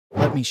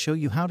Let me show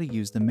you how to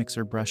use the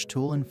Mixer Brush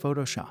tool in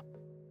Photoshop.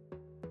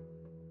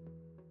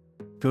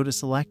 Go to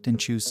Select and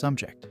choose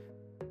Subject.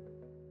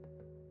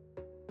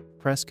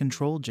 Press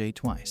Ctrl+J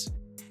twice.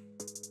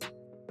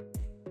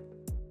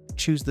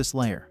 Choose this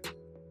layer.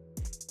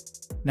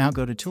 Now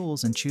go to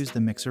Tools and choose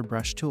the Mixer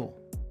Brush tool.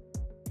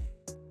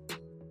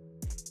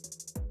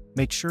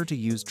 Make sure to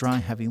use Dry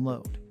Heavy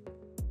Load.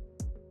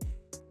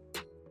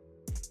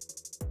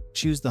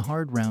 Choose the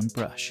hard round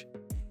brush.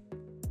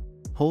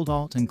 Hold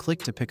Alt and click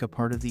to pick a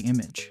part of the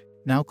image.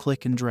 Now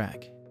click and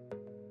drag.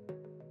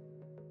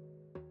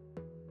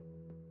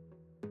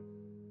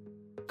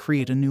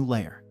 Create a new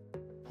layer.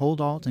 Hold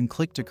Alt and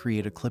click to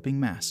create a clipping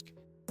mask.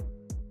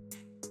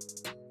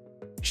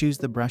 Choose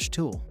the brush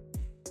tool.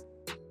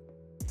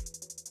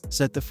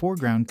 Set the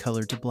foreground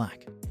color to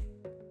black.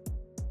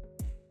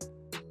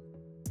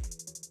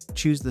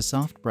 Choose the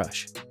soft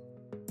brush.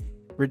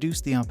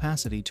 Reduce the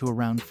opacity to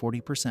around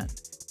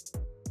 40%.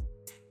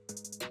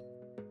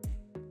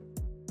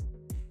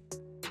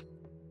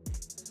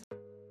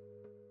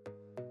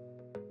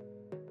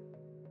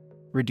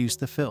 Reduce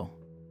the fill.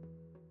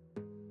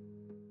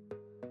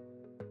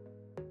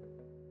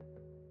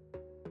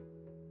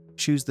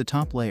 Choose the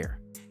top layer.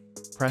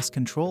 Press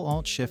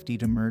Ctrl+Alt+Shift-E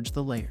to merge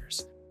the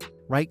layers.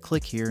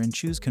 Right-click here and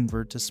choose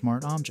Convert to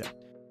Smart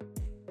Object.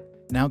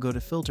 Now go to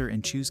Filter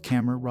and choose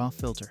Camera Raw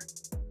Filter.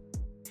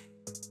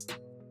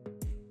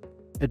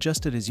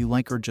 Adjust it as you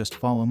like or just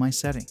follow my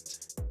settings.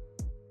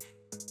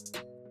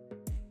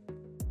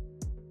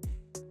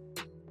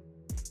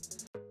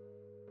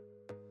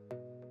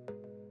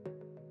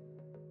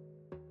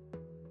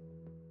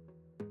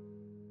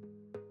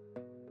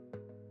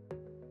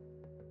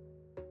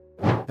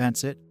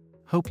 That's it.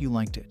 Hope you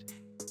liked it.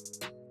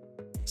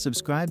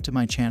 Subscribe to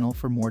my channel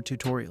for more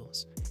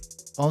tutorials.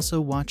 Also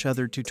watch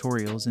other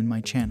tutorials in my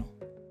channel.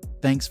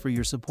 Thanks for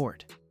your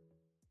support.